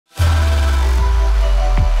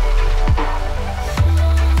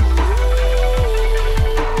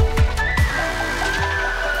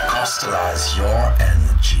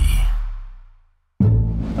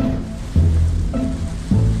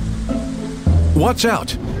Watch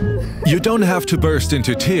out! You don't have to burst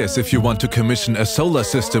into tears if you want to commission a solar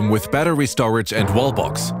system with battery storage and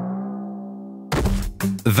wallbox.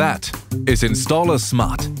 That is Installer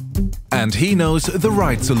Smart. And he knows the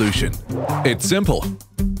right solution. It's simple.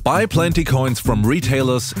 Buy plenty coins from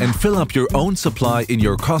retailers and fill up your own supply in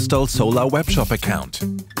your KOSTAL Solar Webshop account.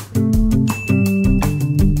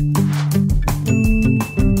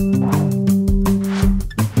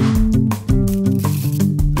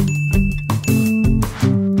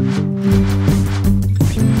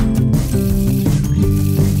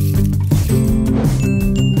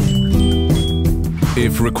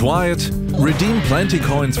 If required, redeem plenty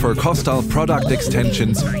coins for KOSTAL product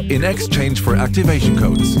extensions in exchange for activation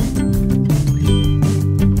codes.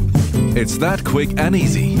 It's that quick and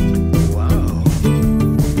easy. Wow.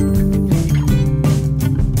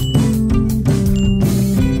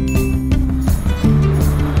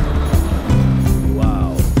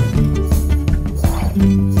 Wow.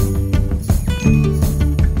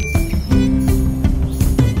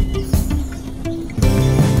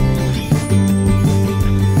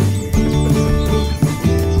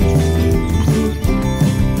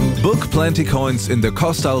 Book plenty coins in the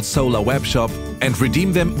KOSTAL Solar Webshop and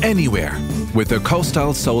redeem them anywhere with the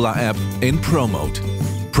KOSTAL Solar app in Pro mode.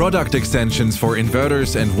 Product extensions for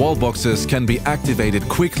inverters and wall boxes can be activated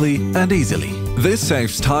quickly and easily. This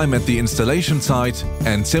saves time at the installation site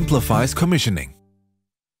and simplifies commissioning.